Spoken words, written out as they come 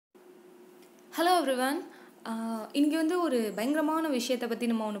Hello everyone. இன்றைக்கி வந்து ஒரு பயங்கரமான விஷயத்தை பற்றி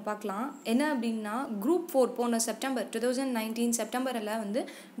நம்ம ஒன்று பார்க்கலாம். என்ன அப்படின்னா குரூப் 4 போன செப்டம்பர் 2019 செப்டம்பரில் வந்து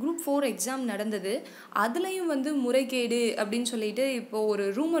குரூப் 4 எக்ஸாம் நடந்தது. அதுலேயும் வந்து முறைகேடு அப்படின்னு சொல்லிட்டு இப்போது ஒரு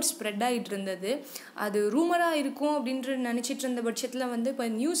ரூமர் ஸ்ப்ரெட் ஆகிட்டு இருந்தது. அது ரூமராக இருக்கும் அப்படின்ட்டு நினச்சிட்டு இருந்த பட்சத்தில் வந்து இப்போ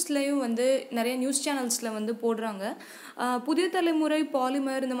நியூஸ்லேயும் வந்து நிறைய நியூஸ் சேனல்ஸில் வந்து போடுறாங்க. புதிய தலைமுறை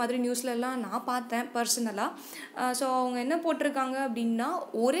பாலிமர் இந்த மாதிரி நியூஸ்லலாம் நான் பார்த்தேன் பர்சனலாக. ஸோ அவங்க என்ன போட்டிருக்காங்க அப்படின்னா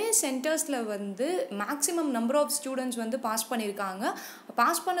ஒரே சென்டர்ஸில் வந்து மேக்ஸிமம் நம்பர் ஆஃப் ஸ்டூடெண்ட்ஸ் வந்து பாஸ் பண்ணியிருக்காங்க.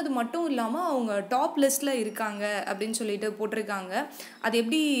 பாஸ் பண்ணது மட்டும் இல்லாமல் அவங்க டாப் லிஸ்ட்டில் இருக்காங்க அப்படின்னு சொல்லிட்டு போட்டிருக்காங்க. அது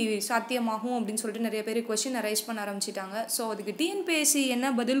எப்படி சாத்தியமாகும் அப்படின்னு சொல்லிட்டு நிறைய பேர் கொஸ்டின் ரைஸ் பண்ண ஆரம்பிச்சிட்டாங்க. ஸோ அதுக்கு டிஎன்பிஎஸ்சி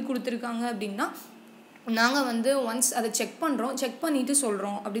என்ன பதில் கொடுத்துருக்காங்க அப்படின்னா, நாங்கள் வந்து ஒன்ஸ் அதை செக் பண்ணிவிட்டு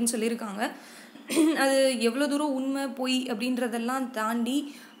சொல்கிறோம் அப்படின்னு சொல்லியிருக்காங்க. அது எவ்வளோ தூரம் உண்மை பொய் அப்படின்றதெல்லாம் தாண்டி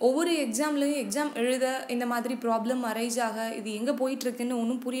ஒவ்வொரு எக்ஸாம்லேயும் எக்ஸாம் எழுத இந்த மாதிரி ப்ராப்ளம் அரைஸ் ஆக இது எங்கே போயிட்டுருக்குன்னு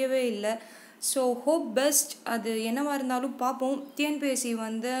ஒன்றும் புரியவே இல்லை. So hope best. அது என்னவாக இருந்தாலும் பார்ப்போம். டிஎன்பிஎஸ்சி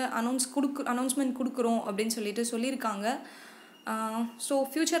வந்து அனௌன்ஸ்மெண்ட் கொடுக்குறோம் அப்படின்னு சொல்லிட்டு சொல்லியிருக்காங்க. ஸோ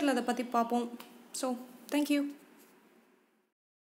ஃப்யூச்சரில் அதை பற்றி பார்ப்போம். So thank you.